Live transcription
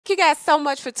Thank you guys so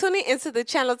much for tuning into the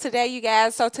channel today, you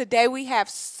guys. So today we have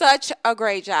such a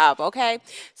great job, okay?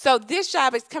 So this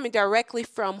job is coming directly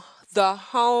from the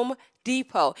Home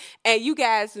Depot. And you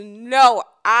guys know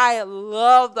I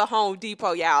love the Home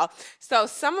Depot, y'all. So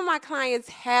some of my clients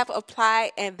have applied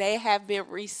and they have been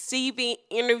receiving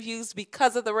interviews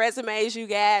because of the resumes, you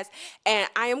guys. And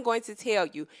I am going to tell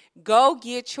you, go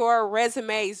get your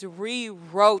resumes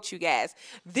rewrote, you guys.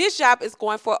 This job is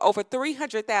going for over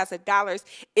 $300,000.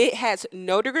 It has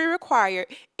no degree required.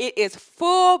 It is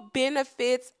full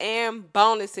benefits and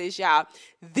bonuses, y'all.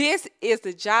 This is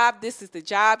the job. This is the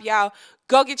job, y'all.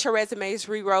 Go get your resumes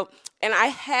rewrote. And I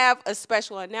have a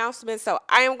special announcement, so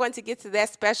I am going to get to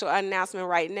that special announcement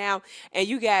right now. And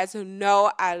you guys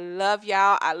know I love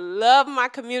y'all. I love my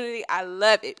community. I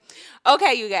love it.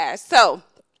 Okay, you guys, so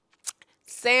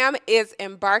Sam is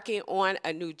embarking on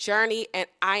a new journey, and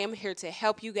I am here to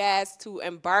help you guys to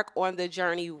embark on the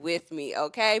journey with me,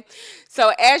 okay?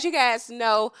 So as you guys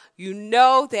know, you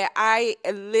know that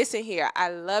listen here, I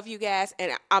love you guys,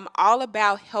 and I'm all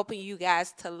about helping you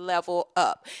guys to level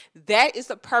up. That is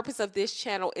the purpose of this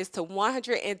channel, is to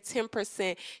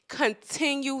 110%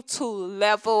 continue to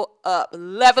level up.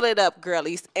 Level it up,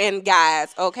 girlies and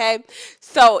guys, okay?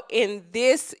 So in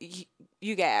this,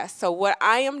 you guys, so what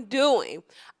I am doing,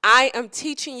 I am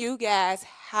teaching you guys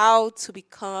how to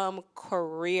become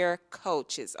career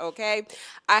coaches, okay?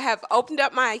 I have opened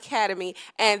up my academy,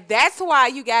 and that's why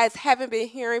you guys haven't been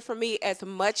hearing from me as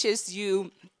much as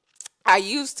I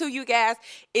used to, you guys.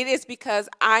 It is because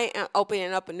I am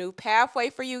opening up a new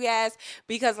pathway for you guys,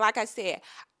 because like I said,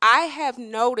 I have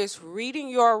noticed reading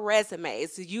your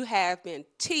resumes, you have been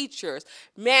teachers,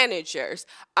 managers,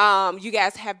 you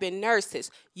guys have been nurses,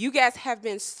 you guys have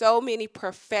been so many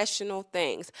professional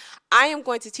things. I am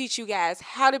going to teach you guys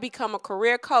how to become a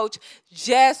career coach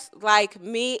just like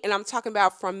me, and I'm talking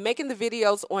about from making the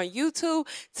videos on YouTube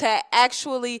to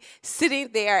actually sitting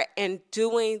there and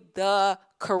doing the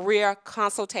career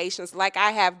consultations like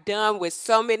I have done with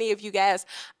so many of you guys.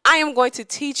 I am going to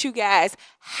teach you guys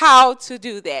how to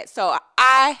do that. So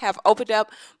I have opened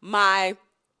up my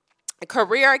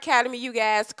career academy, you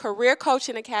guys, career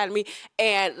coaching academy,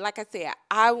 and like I said,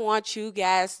 I want you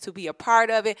guys to be a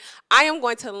part of it. I am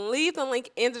going to leave the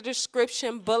link in the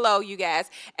description below, you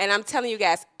guys, and I'm telling you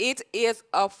guys, it is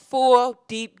a full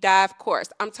deep dive course.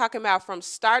 I'm talking about from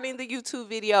starting the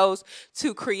YouTube videos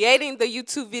to creating the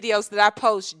YouTube videos that I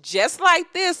post just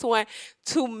like this one,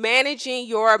 to managing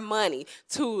your money,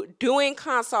 to doing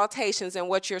consultations and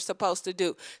what you're supposed to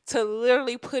do, to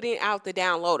literally putting out the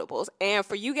downloadables. And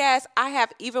for you guys, I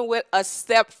have even went a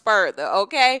step further,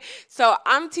 okay? So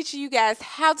I'm teaching you guys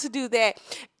how to do that,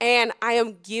 and I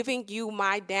am giving you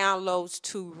my downloads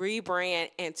to rebrand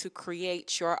and to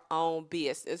create your own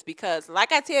business, because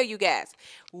like I tell you guys,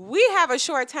 we have a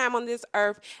short time on this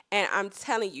earth, and I'm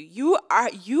telling you,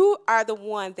 you are the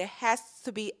one that has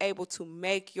to be able to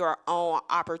make your own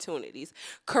opportunities.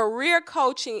 Career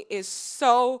coaching is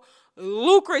so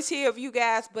lucrative, you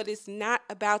guys, but it's not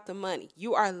about the money.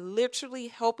 You are literally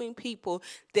helping people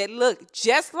that look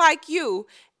just like you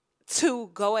to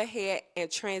go ahead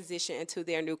and transition into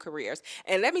their new careers.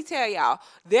 And let me tell y'all,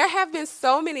 there have been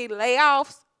so many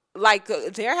layoffs,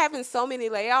 there have been so many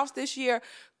layoffs this year.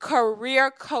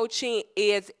 Career coaching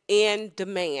is in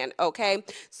demand, okay?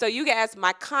 So you guys,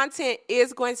 my content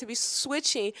is going to be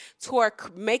switching toward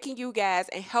making you guys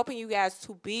and helping you guys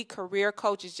to be career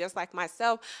coaches just like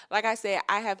myself. Like I said,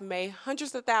 I have made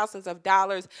hundreds of thousands of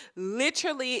dollars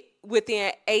literally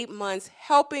within 8 months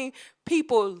helping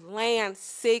people land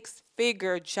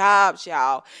six-figure jobs,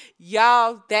 y'all.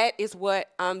 Y'all, that is what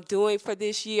I'm doing for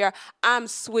this year. I'm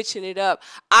switching it up.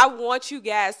 I want you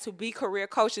guys to be career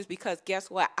coaches, because guess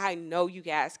what? I know you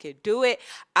guys can do it.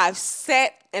 I've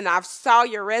set and I've saw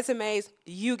your resumes.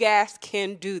 You guys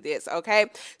can do this, okay?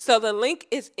 So the link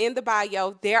is in the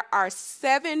bio. There are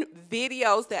 7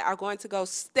 videos that are going to go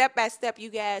step by step, you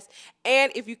guys.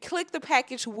 And if you click the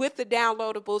package with the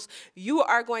downloadables, you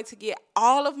are going to get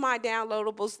all of my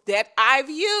downloadables that I've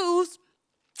used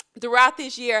throughout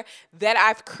this year, that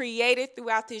I've created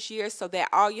throughout this year, so that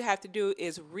all you have to do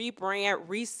is rebrand,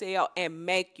 resell, and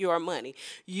make your money.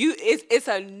 It's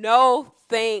a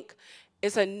no-think.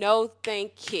 It's a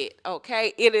no-think kit,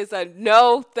 okay? It is a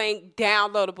no-think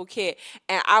downloadable kit.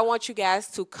 And I want you guys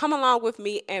to come along with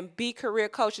me and be career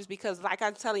coaches, because like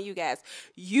I'm telling you guys,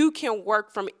 you can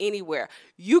work from anywhere.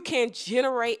 You can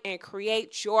generate and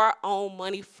create your own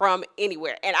money from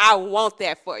anywhere. And I want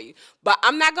that for you. But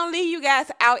I'm not going to leave you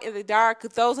guys out in the dark,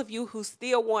 those of you who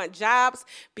still want jobs,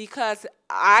 because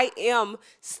I am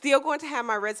still going to have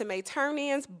my resume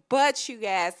turn-ins. But you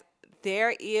guys,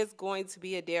 there is going to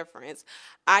be a difference.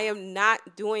 I am not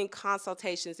doing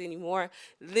consultations anymore.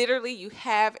 Literally, you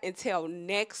have until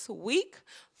next week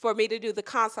for me to do the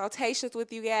consultations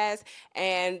with you guys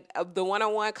and the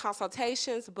one-on-one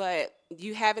consultations, but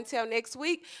you have until next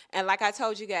week. And like I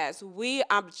told you guys,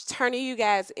 I'm turning you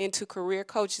guys into career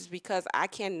coaches because I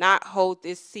cannot hold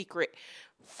this secret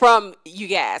from you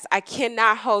guys. I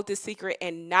cannot hold this secret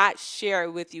and not share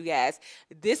it with you guys.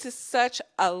 This is such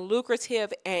a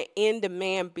lucrative and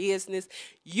in-demand business.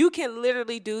 You can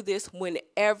literally do this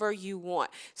whenever you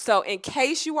want. So in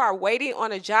case you are waiting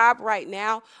on a job right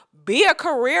now, be a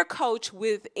career coach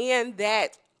within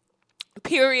that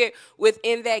period,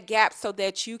 within that gap, so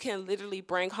that you can literally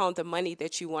bring home the money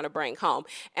that you want to bring home.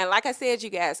 And like I said, you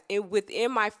guys,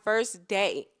 within my first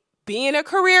day being a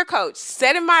career coach,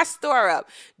 setting my store up,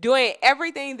 doing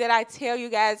everything that I tell you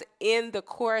guys in the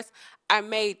course, I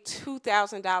made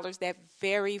 $2,000 that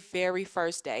very, very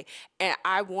first day. And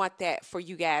I want that for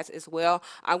you guys as well.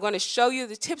 I'm going to show you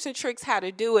the tips and tricks how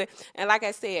to do it. And like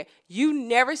I said, you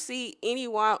never see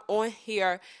anyone on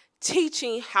here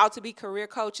teaching how to be career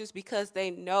coaches because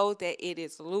they know that it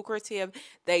is lucrative.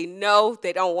 They know,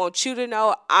 they don't want you to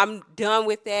know. I'm done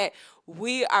with that.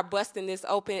 We are busting this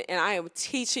open, and I am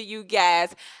teaching you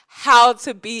guys how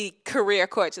to be career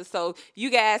coaches. So you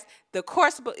guys, the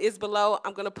course is below.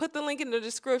 I'm going to put the link in the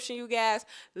description, you guys.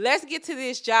 Let's get to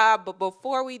this job. But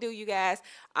before we do, you guys,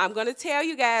 I'm going to tell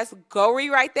you guys, go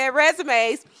rewrite their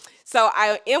resumes. So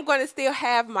I am going to still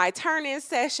have my turn-in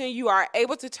session. You are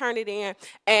able to turn it in,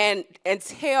 and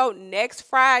until next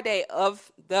Friday of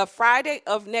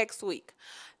next week.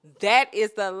 That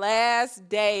is the last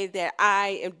day that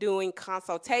I am doing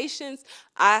consultations.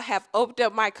 I have opened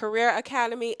up my career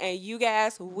academy, and you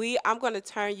guys, I'm going to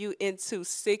turn you into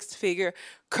six-figure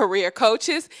career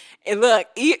coaches. And look,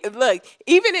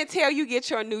 even until you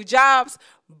get your new jobs,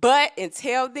 but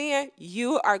until then,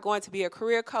 you are going to be a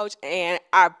career coach, and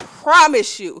I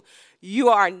promise you, you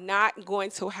are not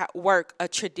going to work a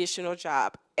traditional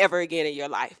job ever again in your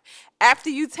life.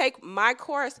 After you take my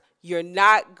course, you're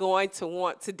not going to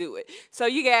want to do it. So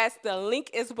you guys, the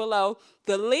link is below.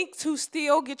 The link to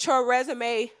still get your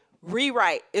resume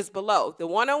rewrite is below. The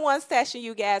one-on-one session,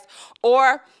 you guys,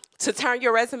 or to turn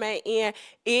your resume in,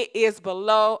 it is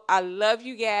below. I love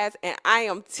you guys, and I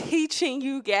am teaching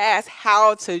you guys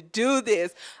how to do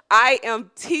this. I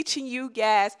am teaching you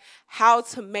guys how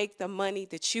to make the money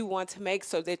that you want to make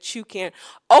so that you can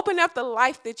open up the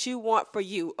life that you want for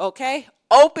you, okay?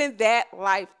 Open that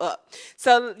life up.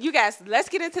 So you guys, let's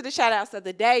get into the shout outs of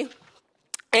the day.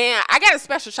 And I got a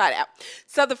special shout out.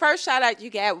 So the first shout out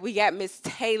we got Miss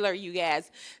Taylor, you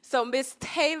guys. So Miss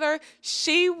Taylor,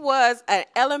 she was an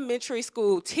elementary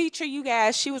school teacher, you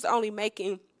guys. She was only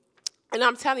making, and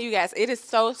I'm telling you guys, it is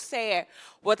so sad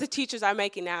what the teachers are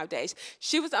making nowadays.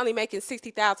 She was only making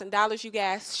 $60,000, you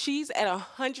guys. She's at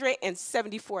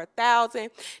 $174,000.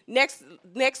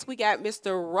 Next we got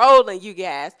Mr. Roland, you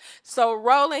guys. So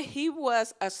Roland, he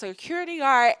was a security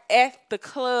guard at the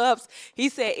clubs. He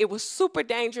said it was super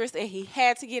dangerous and he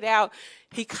had to get out.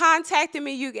 He contacted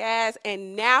me, you guys,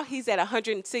 and now he's at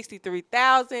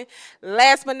 $163,000.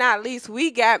 Last but not least,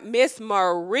 we got Miss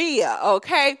Maria,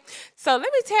 okay? So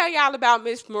let me tell y'all about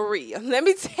Miss Maria.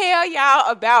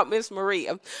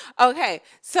 Okay,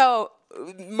 so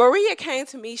Maria came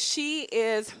to me. She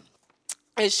is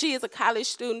a college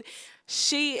student.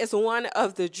 She is one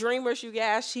of the dreamers, you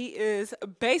guys. She is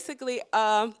basically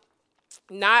I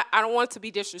don't want to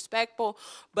be disrespectful,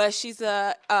 but she's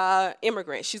a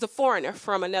immigrant. She's a foreigner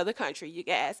from another country, you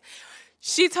guys.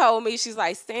 She told me, she's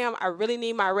like, Sam, I really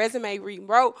need my resume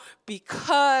rewrote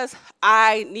because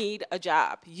I need a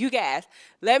job. You guys,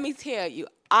 let me tell you,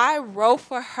 I wrote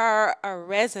for her a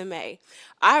resume.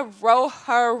 I wrote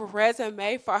her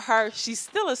resume for her. She's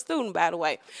still a student, by the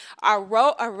way. I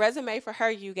wrote a resume for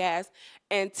her, you guys.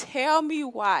 And tell me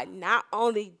why. Not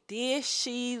only did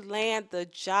she land the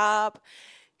job,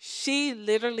 she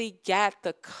literally got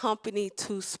the company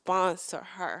to sponsor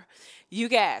her. You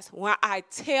guys, when I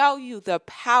tell you the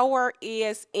power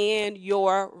is in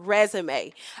your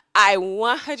resume, I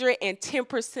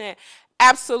 110%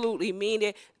 absolutely mean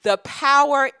it. The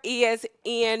power is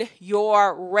in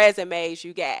your resumes,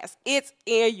 you guys. It's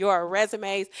in your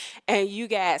resumes. And you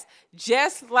guys,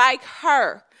 just like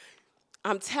her,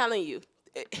 I'm telling you,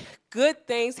 good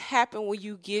things happen when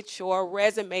you get your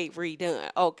resume redone,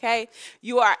 okay?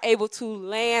 You are able to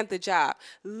land the job.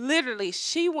 Literally,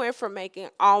 she went from making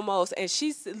almost, and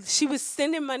she was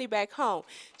sending money back home.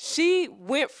 She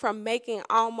went from making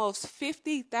almost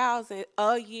 $50,000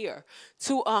 a year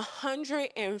to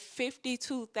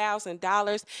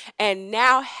 $152,000, and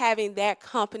now having that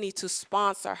company to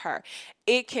sponsor her.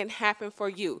 It can happen for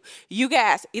you. You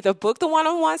guys either book the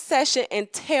one-on-one session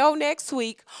until next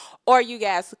week, or you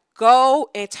guys go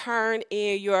and turn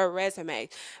in your resume,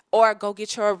 or go get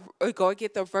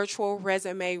the virtual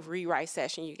resume rewrite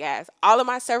session. You guys, all of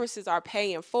my services are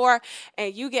paying for,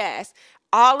 and you guys,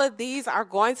 all of these are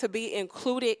going to be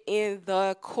included in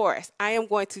the course. I am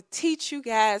going to teach you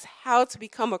guys how to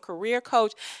become a career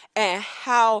coach and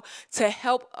how to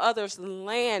help others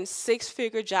land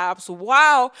six-figure jobs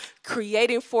while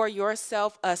creating for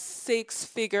yourself a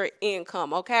six-figure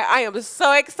income, okay? I am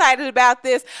so excited about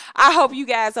this. I hope you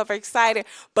guys are excited.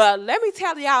 But let me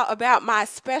tell y'all about my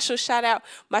special shout out.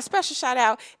 My special shout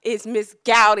out is Miss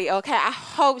Gowdy, okay? I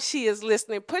hope she is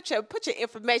listening. Put your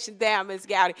information down, Miss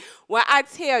Gowdy. When I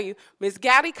tell you, Miss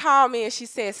Gowdy called me and she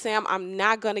said, Sam, I'm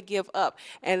not going to give up.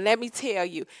 And let me tell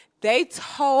you, they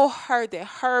told her that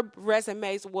her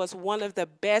resumes was one of the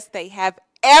best they have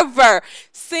ever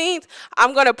seen.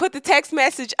 I'm going to put the text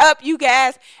message up, you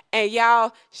guys, and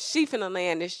y'all, she finna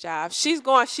land this job. She's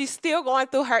still going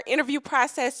through her interview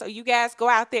process, so you guys go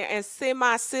out there and send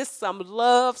my sis some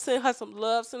love, send her some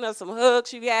love, send her some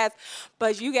hugs, you guys.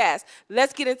 But you guys,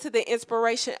 let's get into the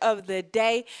inspiration of the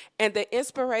day, and the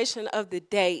inspiration of the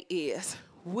day is,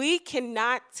 we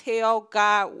cannot tell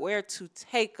God where to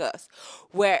take us.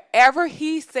 Wherever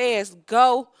he says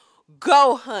go,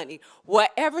 go, honey.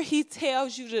 Whatever he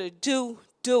tells you to do,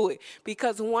 do it.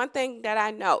 Because one thing that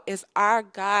I know is our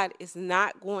God is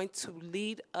not going to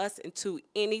lead us into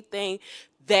anything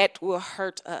that will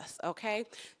hurt us, okay?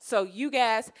 So you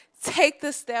guys, take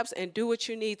the steps and do what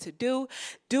you need to do.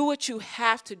 Do what you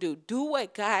have to do. Do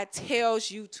what God tells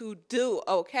you to do,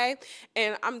 okay?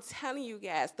 And I'm telling you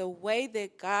guys, the way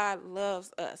that God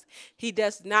loves us, he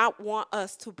does not want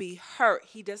us to be hurt.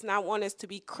 He does not want us to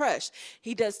be crushed.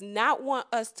 He does not want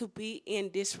us to be in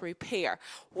disrepair.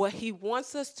 What he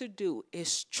wants us to do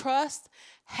is trust,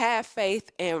 have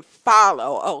faith, and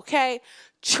follow, okay?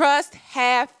 Trust,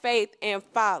 have faith, and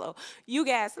follow. You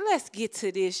guys, let's get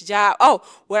to this job. Oh,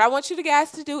 what I want you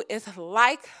guys to do is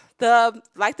like the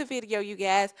video, you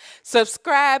guys.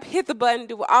 Subscribe, hit the button,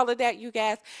 do all of that, you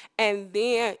guys. And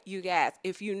then, you guys,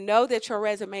 if you know that your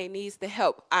resume needs the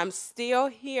help, I'm still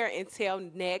here until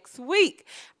next week.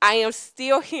 I am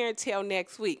still here until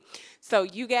next week. So,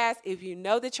 you guys, if you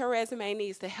know that your resume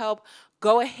needs the help,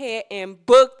 go ahead and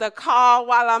book the call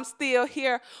while I'm still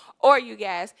here. Or you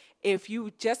guys, if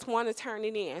you just want to turn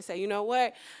it in, say, you know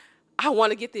what, I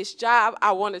want to get this job,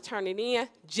 I want to turn it in,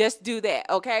 just do that,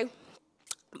 okay?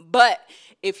 But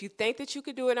if you think that you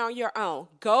could do it on your own,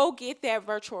 go get that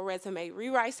virtual resume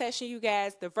rewrite session, you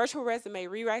guys. The virtual resume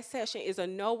rewrite session is a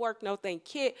no work, no think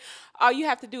kit. All you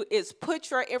have to do is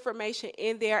put your information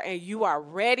in there and you are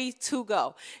ready to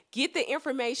go. Get the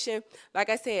information, like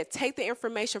I said, take the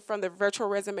information from the virtual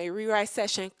resume rewrite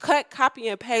session, cut, copy,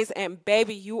 and paste, and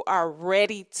baby, you are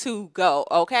ready to go,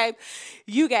 okay?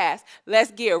 You guys,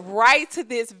 let's get right to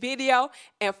this video.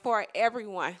 And for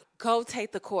everyone, go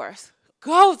take the course.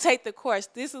 Go take the course.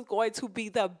 This is going to be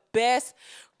the best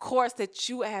course that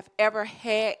you have ever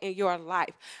had in your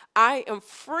life. I am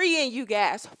freeing you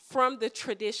guys from the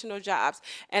traditional jobs.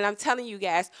 And I'm telling you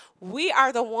guys, we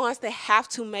are the ones that have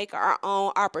to make our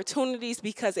own opportunities,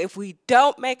 because if we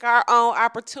don't make our own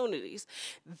opportunities,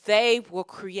 they will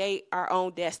create our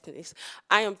own destinies.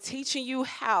 I am teaching you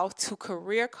how to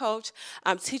career coach.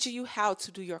 I'm teaching you how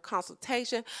to do your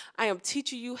consultation. I am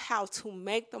teaching you how to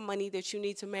make the money that you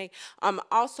need to make. I'm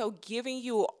also giving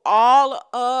you all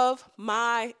of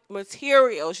my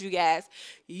materials, you guys.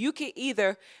 You can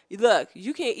either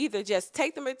just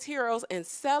take the materials and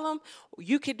sell them.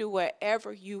 You can do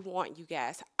whatever you want, you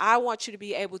guys. I want you to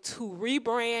be able to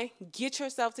rebrand, get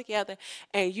yourself together,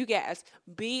 and you guys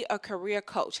be a career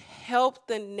coach. Help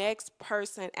the next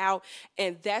person out,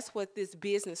 and that's what this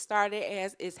business started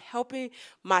as, is helping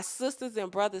my sisters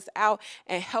and brothers out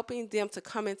and helping them to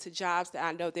come into jobs that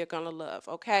I know they're going to love,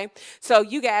 okay? So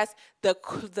you guys,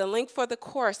 the link for the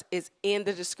course is in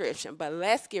the description, but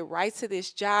let's get right to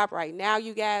this job right now,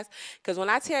 you guys, because when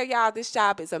I tell y'all this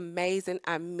job is amazing,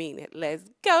 I mean it. Let's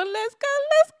go, let's go,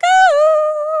 let's go.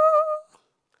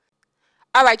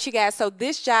 All right, you guys, so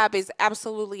this job is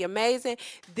absolutely amazing.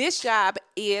 This job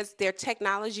is their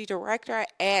technology director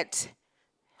at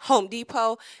Home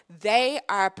Depot, they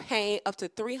are paying up to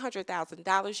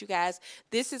 $300,000, you guys.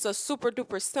 This is a super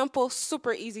duper simple,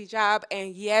 super easy job.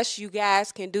 And yes, you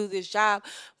guys can do this job.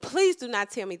 Please do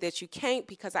not tell me that you can't,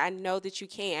 because I know that you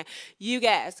can. You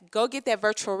guys, go get that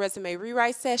virtual resume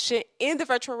rewrite session. In the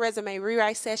virtual resume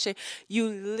rewrite session, you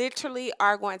literally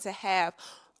are going to have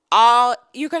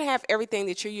you're going to have everything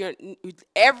that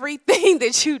everything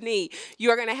that you need.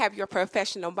 You're going to have your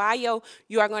professional bio.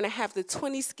 You are going to have the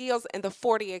 20 skills and the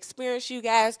 40 experience, you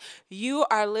guys. You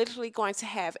are literally going to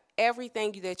have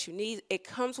everything that you need. It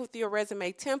comes with your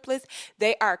resume templates.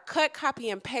 They are cut,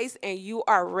 copy, and paste, and you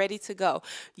are ready to go.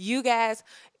 You guys,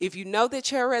 if you know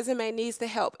that your resume needs the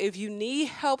help, if you need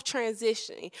help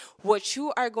transitioning, what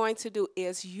you are going to do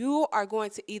is you are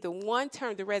going to either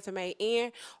turn the resume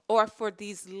in, or for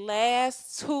these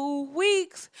last 2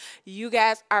 weeks, you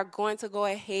guys are going to go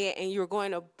ahead and you're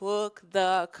going to book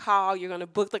the call. You're going to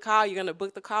book the call. You're going to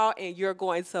book the call, and you're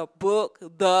going to book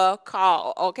the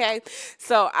call. Okay.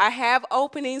 So I have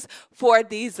openings for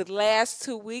these last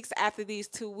 2 weeks. After these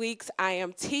 2 weeks,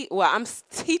 I'm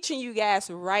teaching you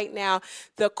guys right now.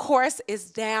 The course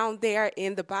is down there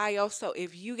in the bio. So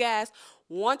if you guys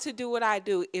want to do what I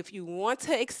do, if you want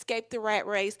to escape the rat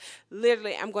race,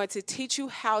 literally, I'm going to teach you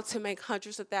how to make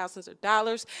hundreds of thousands of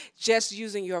dollars just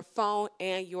using your phone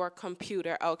and your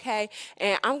computer, okay?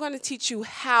 And I'm going to teach you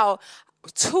how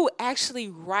to actually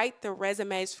write the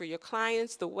resumes for your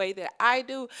clients the way that I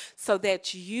do, so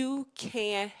that you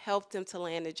can help them to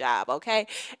land a job, okay?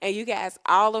 And you guys,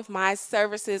 all of my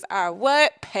services are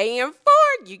what? Paying for.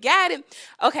 You got it.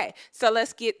 Okay, so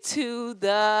let's get to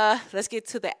the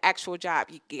actual job,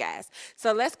 you guys.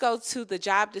 So let's go to the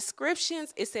job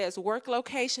descriptions. It says work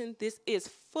location. This is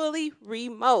fully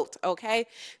remote, okay?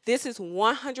 This is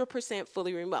 100%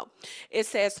 fully remote. It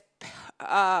says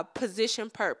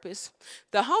position purpose.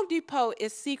 The Home Depot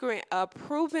is seeking a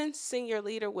proven senior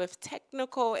leader with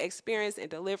technical experience in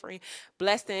delivering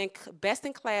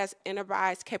best-in-class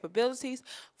enterprise capabilities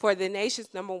for the nation's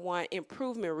 #1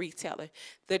 improvement retailer.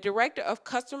 The Director of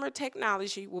Customer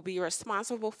Technology will be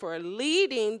responsible for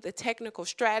leading the technical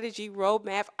strategy,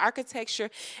 roadmap,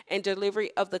 architecture, and delivery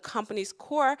of the company's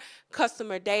core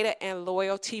customer data and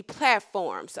loyalty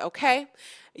platforms, okay?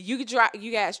 You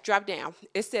guys drop down.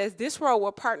 It says this role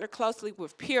will partner closely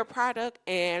with peer product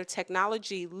and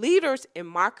technology leaders in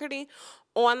marketing,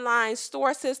 online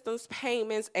store systems,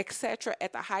 payments, etc.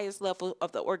 at the highest level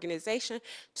of the organization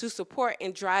to support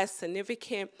and drive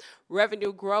significant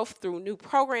revenue growth through new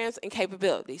programs and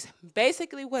capabilities.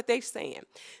 Basically what they're saying,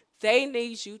 they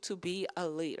need you to be a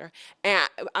leader. And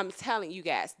I'm telling you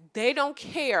guys, they don't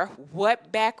care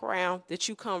what background that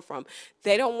you come from.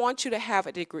 They don't want you to have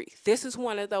a degree. This is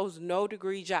one of those no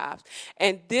degree jobs.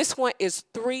 And this one is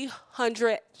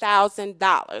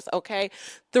 $300,000, okay?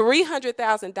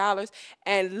 $300,000.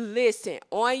 And listen,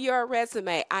 on your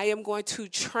resume, I am going to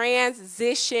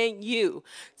transition you.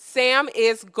 Sam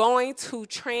is going to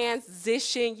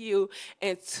transition you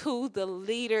into the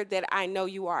leader that I know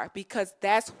you are, because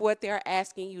that's what they're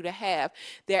asking you to have.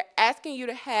 They're asking you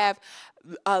to have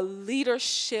a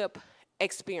leadership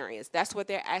experience. That's what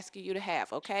they're asking you to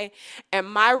have, okay? And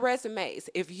my resumes,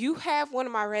 if you have one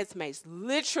of my resumes,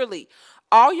 literally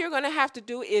all you're going to have to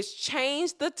do is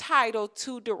change the title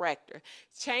to director.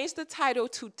 Change the title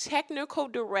to technical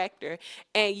director,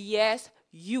 and yes,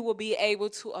 you will be able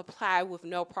to apply with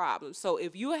no problem. So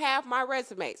if you have my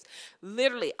resumes,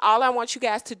 literally all I want you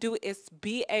guys to do is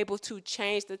be able to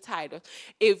change the title.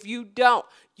 If you don't,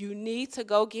 you need to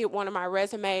go get one of my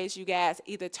resumes, you guys.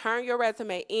 Either turn your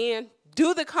resume in,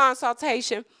 do the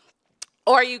consultation,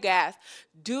 or you guys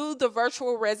do the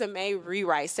virtual resume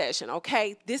rewrite session,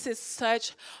 okay? This is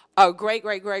such a great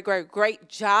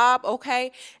job,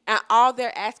 okay? And all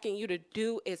they're asking you to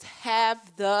do is have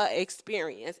the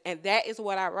experience. And that is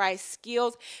what I write,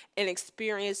 skills and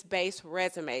experience-based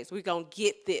resumes. We're going to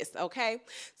get this, okay?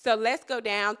 So let's go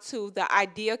down to the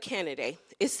ideal candidate.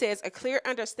 It says a clear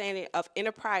understanding of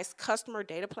enterprise customer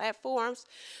data platforms,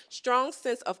 strong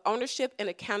sense of ownership and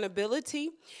accountability,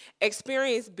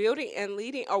 experience building and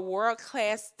leading a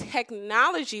world-class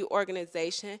technology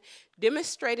organization,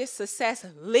 demonstrated success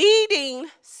leading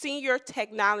senior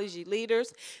technology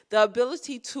leaders, the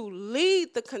ability to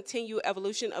lead the continued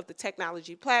evolution of the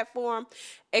technology platform,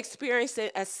 experience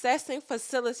in assessing,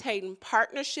 facilitating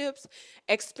partnerships,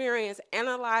 experience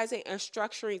analyzing and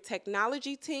structuring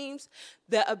technology teams,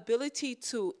 the ability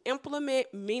to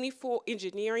implement meaningful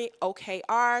engineering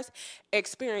OKRs,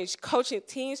 experience coaching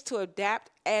teams to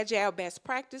adapt agile best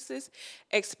practices,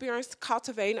 experience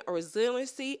cultivating a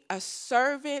resiliency, a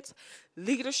servant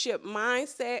leadership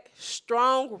mindset,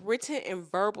 strong written and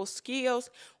verbal skills,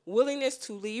 willingness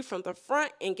to lead from the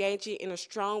front, engaging in a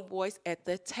strong voice at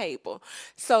the table.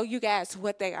 So you guys,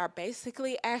 what they are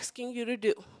basically asking you to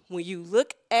do, when you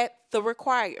look at the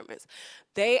requirements,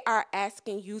 they are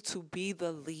asking you to be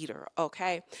the leader,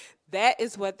 okay? That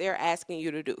is what they're asking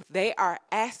you to do. They are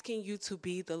asking you to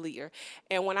be the leader.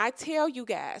 And when I tell you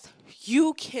guys,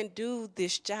 you can do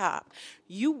this job.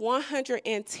 You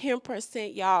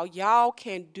 110%, y'all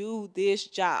can do this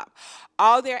job.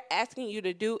 All they're asking you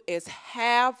to do is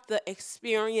have the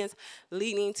experience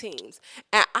leading teams.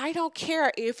 And I don't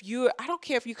care if you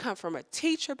come from a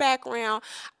teacher background.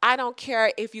 I don't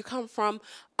care if you come from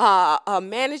a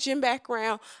managing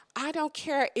background. I don't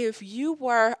care if you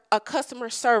were a customer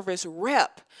service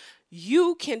rep.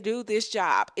 You can do this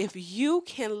job if you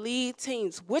can lead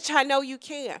teams, which I know you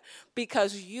can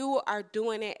because you are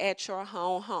doing it at your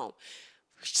home.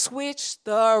 Switch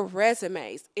the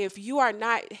resumes. If you are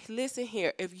not, listen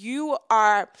here, if you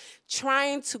are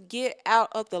trying to get out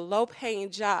of the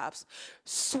low-paying jobs,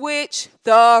 switch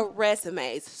the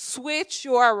resumes. Switch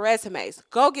your resumes.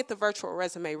 Go get the virtual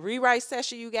resume rewrite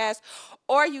session, you guys,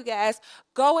 or you guys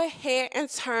go ahead and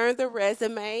turn the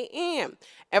resume in.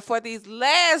 And for these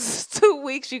last 2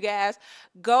 weeks, you guys,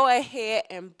 go ahead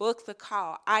and book the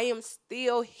call. I am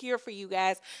still here for you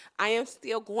guys. I am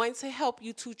still going to help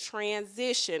you to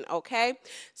transition, okay?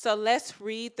 So let's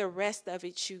read the rest of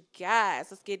it, you guys.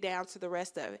 Let's get down to the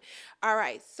rest of it. All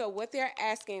right, so what they're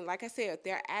asking, like I said,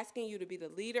 they're asking you to be the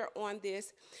leader on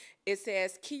this. It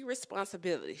says key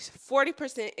responsibilities.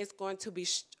 40% is going to be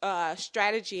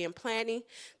strategy and planning.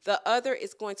 The other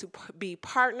is going to be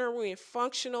partnering with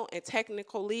functional and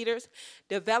technical leaders,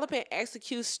 develop and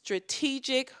execute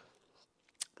strategic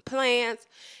plans,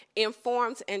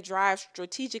 informs and drives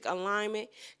strategic alignment,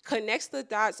 connects the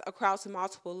dots across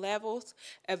multiple levels,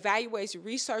 evaluates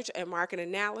research and market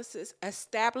analysis,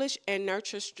 establish and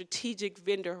nurture strategic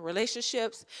vendor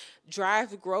relationships,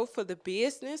 drives growth for the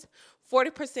business.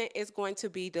 40% is going to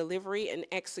be delivery and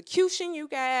execution, you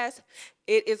guys.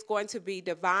 It is going to be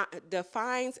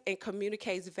defines and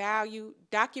communicates value,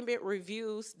 document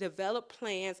reviews, develop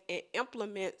plans, and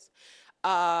implements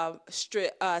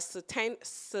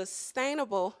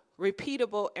sustainable,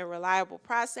 repeatable, and reliable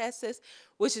processes,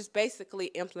 which is basically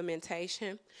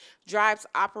implementation, drives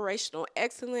operational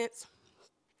excellence,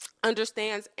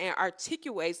 understands and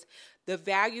articulates the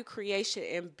value creation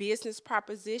and business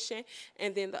proposition,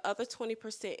 and then the other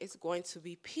 20% is going to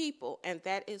be people, and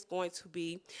that is going to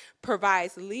be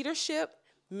provides leadership,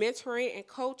 mentoring and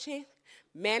coaching,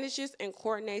 manages and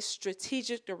coordinates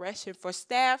strategic direction for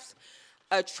staffs,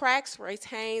 attracts,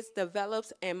 retains,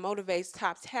 develops, and motivates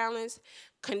top talents,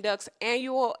 conducts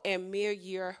annual and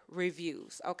mid-year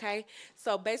reviews, okay?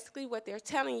 So basically what they're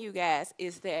telling you guys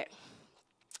is that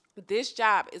this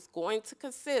job is going to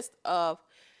consist of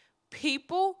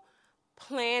people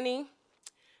planning,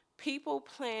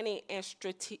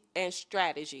 and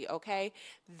strategy, okay?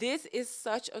 This is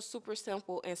such a super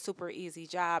simple and super easy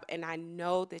job, and I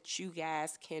know that you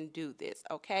guys can do this,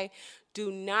 okay? Do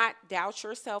not doubt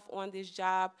yourself on this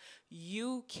job.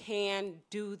 You can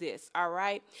do this, all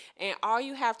right? And all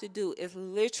you have to do is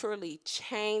literally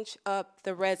change up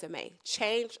the resume,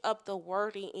 change up the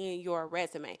wording in your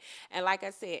resume. And like I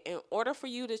said, in order for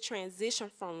you to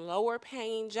transition from lower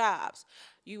paying jobs,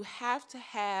 you have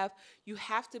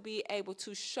to be able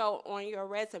to show on your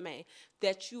resume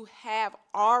that you have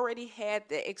already had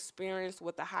the experience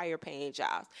with the higher paying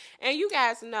jobs. And you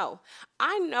guys know,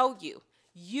 I know you.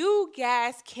 You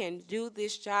guys can do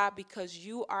this job because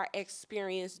you are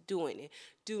experienced doing it.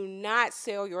 Do not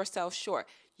sell yourself short.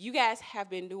 You guys have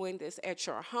been doing this at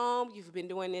your home. You've been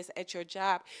doing this at your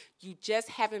job. You just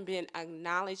haven't been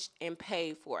acknowledged and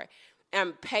paid for it.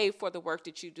 And pay for the work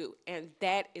that you do, and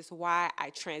that is why I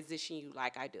transition you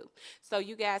like I do. So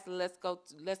you guys, let's go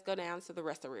down to the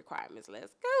rest of the requirements.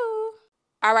 Let's go.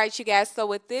 All right, you guys. So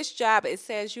with this job, it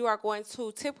says you are going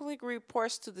to typically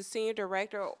report to the senior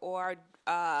director or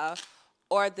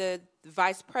the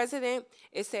vice president.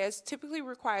 It says typically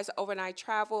requires overnight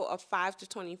travel of 5 to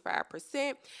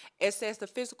 25%. It says the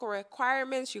physical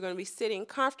requirements, you're going to be sitting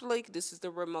comfortably. This is the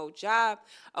remote job.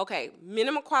 Okay,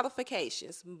 minimum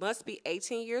qualifications: must be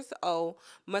 18 years old,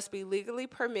 must be legally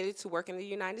permitted to work in the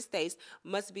United States,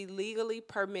 must be legally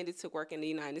permitted to work in the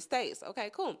United States.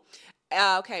 Okay, cool.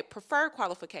 Okay, preferred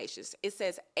qualifications. It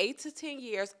says 8 to 10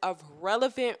 years of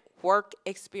relevant work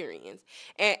experience.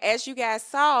 And as you guys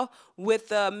saw with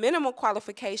the minimum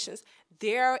qualifications,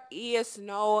 there is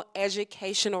no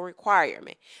educational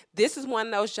requirement. This is one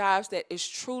of those jobs that is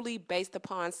truly based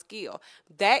upon skill.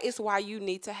 That is why you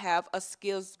need to have a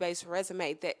skills-based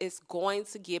resume that is going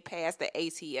to get past the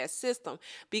ATS system,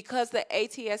 because the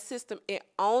ATS system, it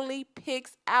only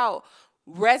picks out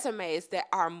resumes that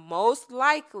are most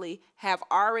likely have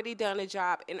already done a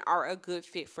job and are a good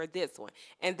fit for this one.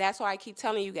 And that's why I keep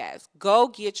telling you guys, go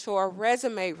get your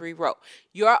resume rewrote.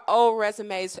 Your old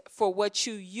resumes for what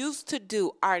you used to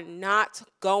do are not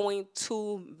going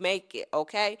to make it,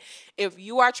 okay? If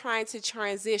you are trying to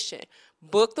transition,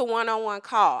 book the one-on-one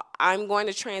call. I'm going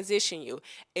to transition you.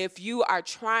 If you are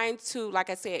trying to, like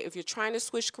I said, if you're trying to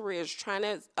switch careers, trying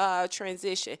to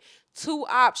transition, two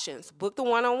options: book the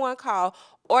one-on-one call,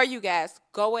 or you guys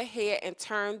go ahead and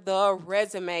turn the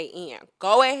resume in.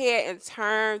 Go ahead and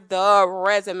turn the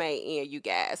resume in, you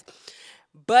guys.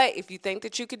 But if you think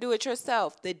that you can do it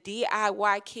yourself, the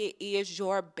DIY kit is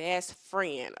your best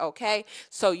friend, okay?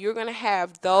 So you're going to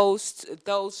have those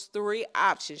three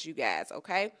options, you guys,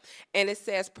 okay? And it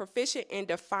says proficient in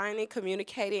defining,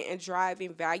 communicating, and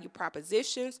driving value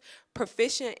propositions,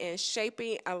 proficient in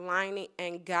shaping, aligning,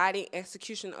 and guiding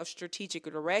execution of strategic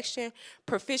direction,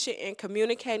 proficient in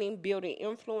communicating, building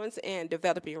influence, and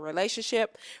developing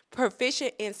relationship,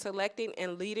 proficient in selecting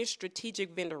and leading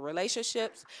strategic vendor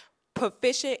relationships,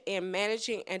 proficient in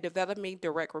managing and developing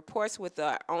direct reports with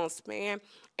their own span,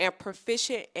 and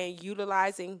proficient in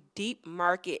utilizing deep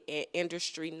market and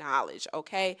industry knowledge,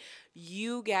 okay?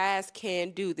 You guys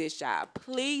can do this job.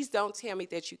 Please don't tell me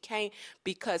that you can't,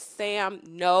 because Sam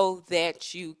know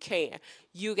that you can.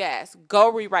 You guys, go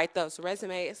rewrite those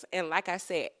resumes. And like I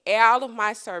said, all of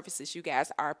my services, you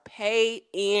guys, are paid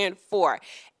in for.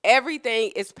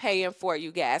 Everything is paying for,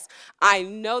 you guys. I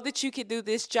know that you can do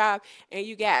this job. And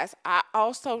you guys, I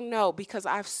also know, because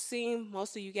I've seen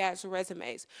most of you guys'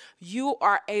 resumes, you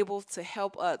are able to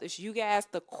help others. You guys,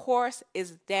 the course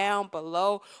is down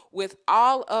below with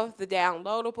all of the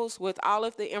downloadables, with all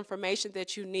of the information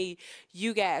that you need.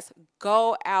 You guys,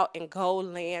 go out and go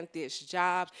land this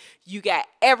job. You got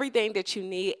everything that you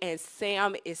need, and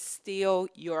Sam is still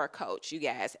your coach, you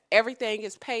guys. Everything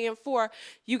is paying for.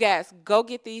 You guys, go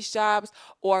get these jobs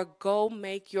or go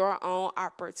make your own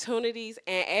opportunities.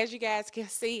 And as you guys can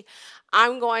see,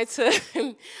 I'm going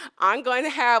to I'm going to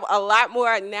have a lot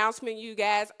more announcement, you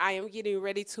guys. I am getting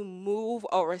ready to move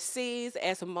overseas,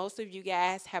 as most of you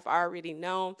guys have already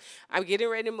known. I'm getting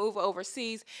ready to move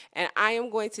overseas, and I am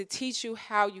going to teach you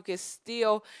how you can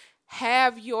still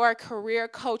have your career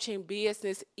coaching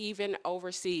business even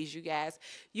overseas, you guys.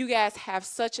 You guys have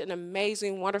such an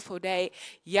amazing, wonderful day.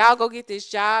 Y'all go get this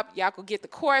job. Y'all go get the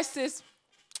courses.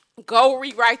 Go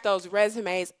rewrite those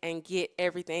resumes and get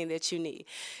everything that you need.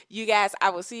 You guys, I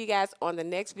will see you guys on the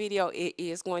next video. It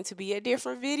is going to be a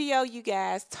different video, you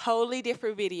guys. Totally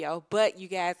different video. But you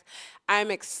guys,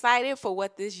 I'm excited for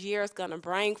what this year is going to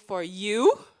bring for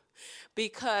you,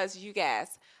 because you guys,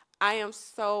 I am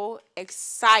so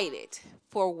excited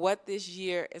for what this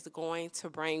year is going to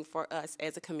bring for us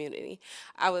as a community.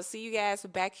 I will see you guys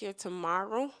back here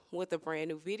tomorrow with a brand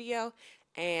new video.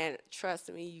 And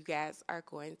trust me, you guys are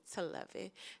going to love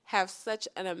it. Have such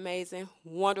an amazing,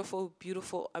 wonderful,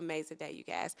 beautiful, amazing day, you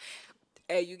guys.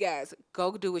 And you guys,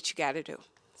 go do what you got to do.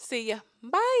 See ya.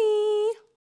 Bye.